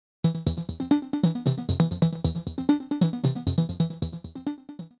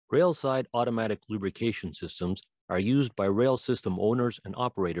Railside automatic lubrication systems are used by rail system owners and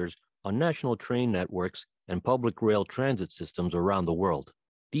operators on national train networks and public rail transit systems around the world.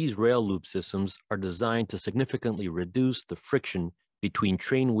 These rail loop systems are designed to significantly reduce the friction between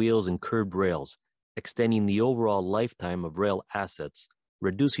train wheels and curbed rails, extending the overall lifetime of rail assets,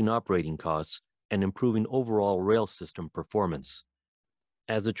 reducing operating costs, and improving overall rail system performance.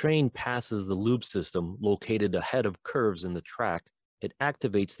 As a train passes the lube system located ahead of curves in the track, it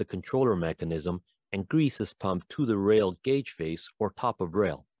activates the controller mechanism and grease is pumped to the rail gauge face or top of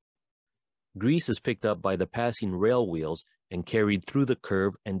rail. Grease is picked up by the passing rail wheels and carried through the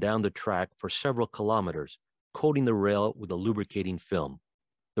curve and down the track for several kilometers, coating the rail with a lubricating film.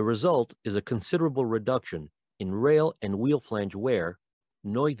 The result is a considerable reduction in rail and wheel flange wear,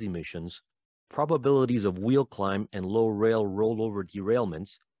 noise emissions, probabilities of wheel climb and low rail rollover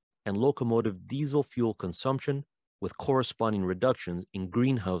derailments, and locomotive diesel fuel consumption with corresponding reductions in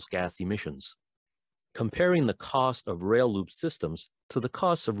greenhouse gas emissions. Comparing the cost of rail loop systems to the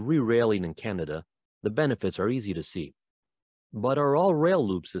costs of re-railing in Canada, the benefits are easy to see. But are all rail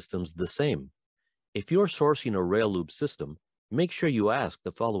loop systems the same? If you're sourcing a rail loop system, make sure you ask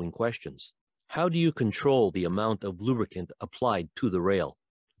the following questions. How do you control the amount of lubricant applied to the rail?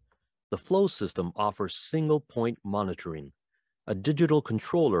 The FLO system offers single-point monitoring. A digital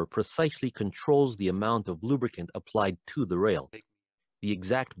controller precisely controls the amount of lubricant applied to the rail. The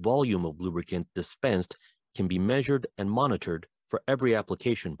exact volume of lubricant dispensed can be measured and monitored for every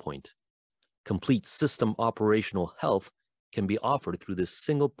application point. Complete system operational health can be offered through this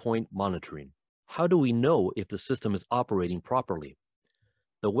single-point monitoring. How do we know if the system is operating properly?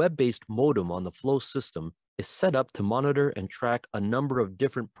 The web-based modem on the FLO system is set up to monitor and track a number of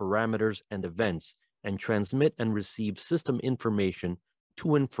different parameters and events and transmit and receive system information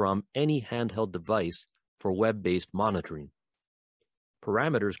to and from any handheld device for web-based monitoring.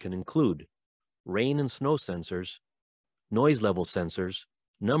 Parameters can include rain and snow sensors, noise level sensors,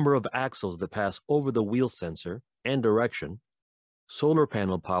 number of axles that pass over the wheel sensor and direction, solar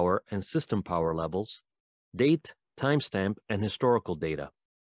panel power and system power levels, date, timestamp, and historical data.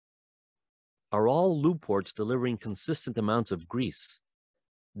 Are all lube ports delivering consistent amounts of grease?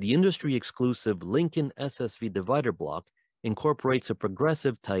 The industry-exclusive Lincoln SSV divider block incorporates a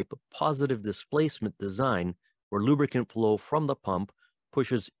progressive type positive displacement design where lubricant flow from the pump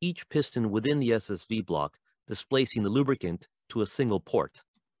pushes each piston within the SSV block, displacing the lubricant to a single port.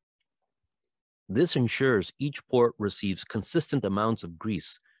 This ensures each port receives consistent amounts of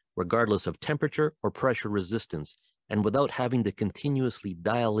grease, regardless of temperature or pressure resistance, and without having to continuously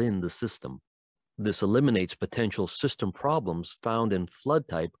dial in the system. This eliminates potential system problems found in flood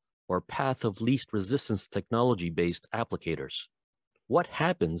type or path of least resistance technology-based applicators. What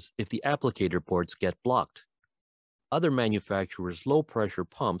happens if the applicator ports get blocked? Other manufacturers' low-pressure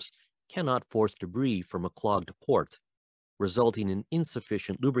pumps cannot force debris from a clogged port, resulting in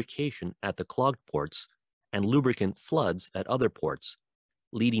insufficient lubrication at the clogged ports and lubricant floods at other ports,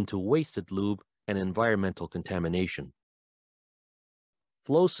 leading to wasted lube and environmental contamination.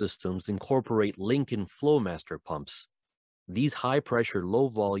 FLO systems incorporate Lincoln FlowMaster pumps. These high-pressure,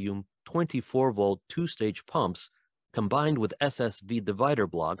 low-volume, 24-volt two-stage pumps, combined with SSV divider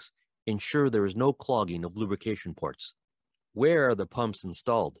blocks, ensure there is no clogging of lubrication ports. Where are the pumps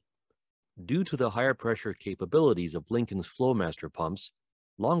installed? Due to the higher pressure capabilities of Lincoln's FlowMaster pumps,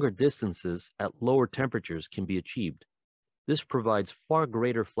 longer distances at lower temperatures can be achieved. This provides far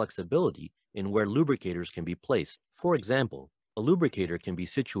greater flexibility in where lubricators can be placed. For example, a lubricator can be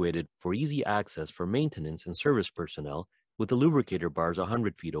situated for easy access for maintenance and service personnel with the lubricator bars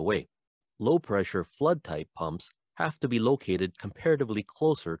 100 feet away. Low-pressure flood-type pumps have to be located comparatively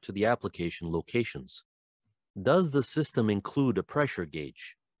closer to the application locations. Does the system include a pressure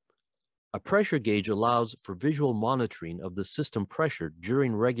gauge? A pressure gauge allows for visual monitoring of the system pressure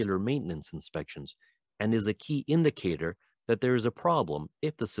during regular maintenance inspections and is a key indicator that there is a problem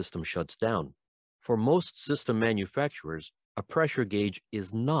if the system shuts down. For most system manufacturers, a pressure gauge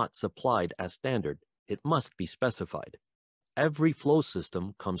is not supplied as standard. It must be specified. Every FLO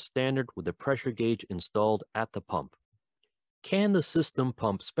system comes standard with a pressure gauge installed at the pump. Can the system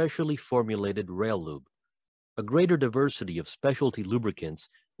pump specially formulated rail lube? A greater diversity of specialty lubricants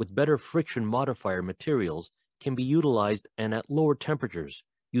with better friction modifier materials can be utilized and at lower temperatures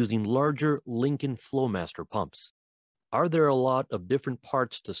using larger Lincoln FlowMaster pumps. Are there a lot of different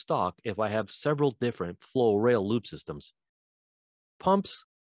parts to stock if I have several different FLO rail lube systems? Pumps,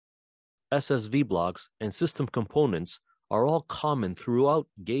 SSV blocks, and system components are all common throughout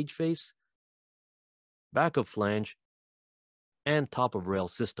gauge face, back of flange, and top of rail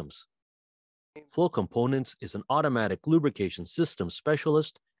systems. FLO Components is an automatic lubrication system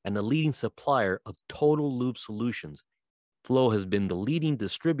specialist and a leading supplier of total lube solutions. FLO has been the leading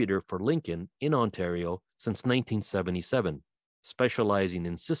distributor for Lincoln in Ontario since 1977, specializing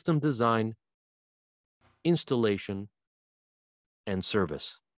in system design, installation, and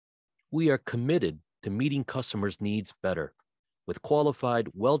service. We are committed to meeting customers' needs better, with qualified,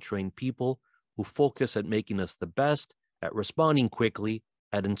 well-trained people who focus at making us the best, at responding quickly,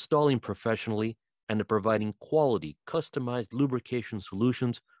 at installing professionally, and at providing quality, customized lubrication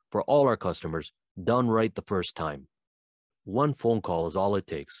solutions for all our customers, done right the first time. One phone call is all it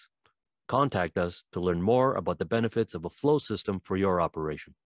takes. Contact us to learn more about the benefits of a FLO system for your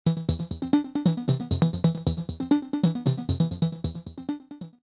operation.